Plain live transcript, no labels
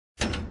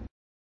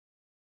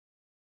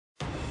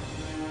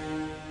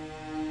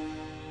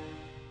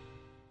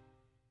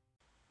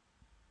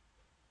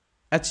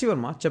H.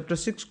 Verma, Chapter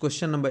 6,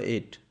 Question number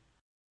 8.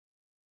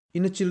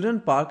 In a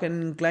children park,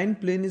 an inclined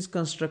plane is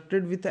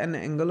constructed with an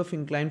angle of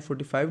incline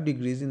 45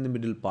 degrees in the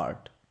middle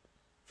part.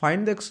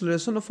 Find the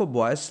acceleration of a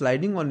boy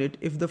sliding on it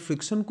if the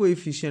friction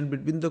coefficient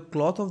between the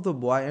cloth of the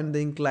boy and the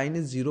incline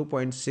is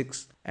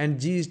 0.6 and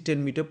g is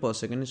 10 meter per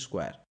second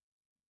square.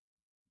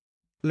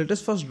 Let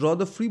us first draw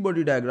the free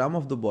body diagram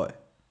of the boy.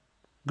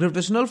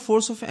 Gravitational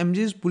force of mg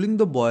is pulling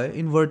the boy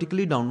in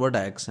vertically downward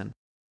direction.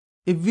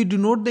 If we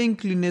denote the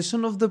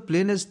inclination of the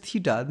plane as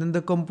theta, then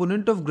the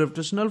component of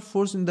gravitational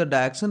force in the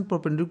direction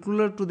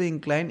perpendicular to the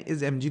incline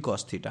is mg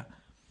cos theta.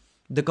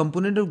 The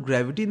component of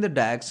gravity in the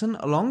direction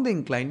along the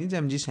incline is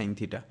mg sin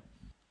theta.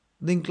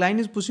 The incline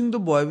is pushing the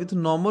boy with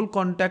normal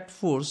contact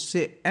force,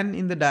 say n,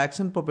 in the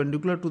direction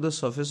perpendicular to the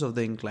surface of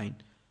the incline.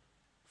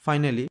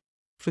 Finally,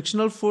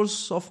 frictional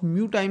force of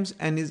mu times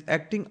n is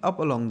acting up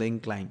along the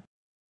incline.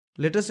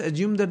 Let us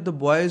assume that the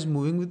boy is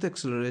moving with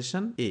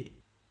acceleration a.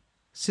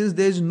 Since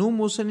there is no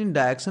motion in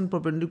direction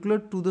perpendicular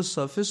to the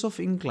surface of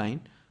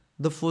incline,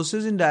 the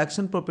forces in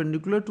direction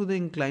perpendicular to the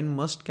incline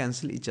must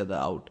cancel each other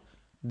out.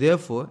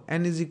 Therefore,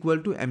 n is equal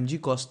to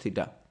mg cos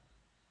theta.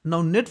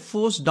 Now net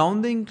force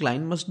down the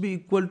incline must be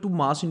equal to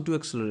mass into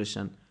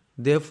acceleration.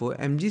 Therefore,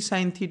 mg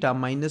sin theta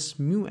minus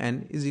mu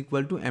n is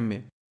equal to ma.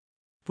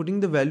 Putting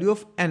the value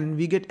of n,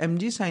 we get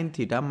mg sin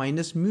theta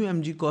minus mu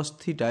mg cos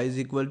theta is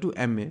equal to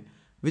ma,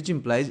 which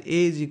implies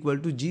a is equal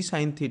to g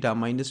sin theta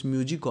minus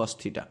mu g cos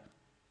theta.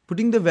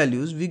 Putting the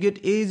values, we get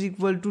a is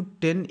equal to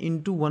 10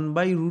 into 1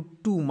 by root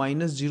 2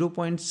 minus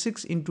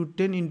 0.6 into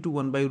 10 into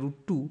 1 by root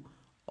 2,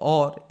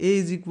 or a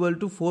is equal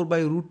to 4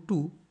 by root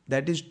 2,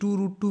 that is 2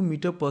 root 2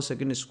 meter per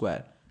second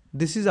square.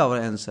 This is our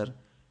answer.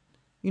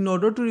 In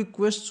order to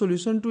request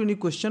solution to any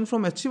question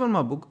from H.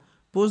 Verma book,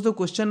 post the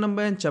question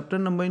number and chapter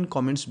number in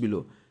comments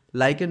below.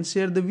 Like and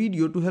share the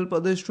video to help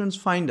other students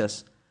find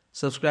us.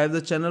 Subscribe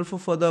the channel for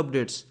further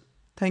updates.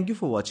 Thank you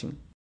for watching.